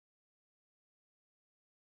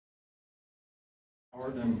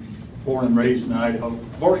I'm born and raised in Idaho,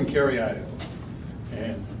 born in Cary, Idaho,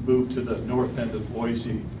 and moved to the north end of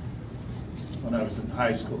Boise when I was in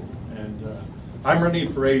high school. And I'm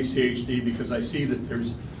running for ACHD because I see that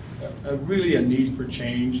there's really a need for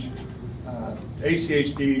change.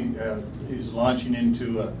 ACHD is launching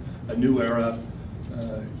into a new era.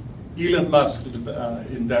 Elon Musk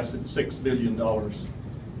invested $6 billion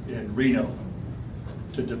in Reno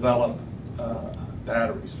to develop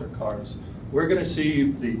batteries for cars. We're going to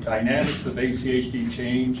see the dynamics of ACHD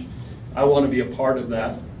change. I want to be a part of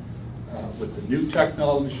that. With the new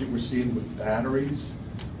technology we're seeing with batteries,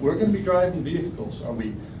 we're going to be driving vehicles. Are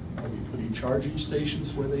we putting charging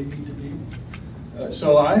stations where they need to be?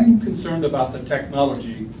 So I'm concerned about the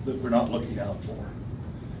technology that we're not looking out for.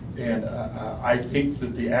 And I think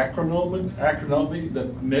that the acronomy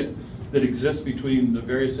that exists between the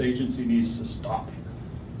various agencies needs to stop.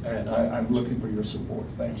 And I'm looking for your support.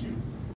 Thank you.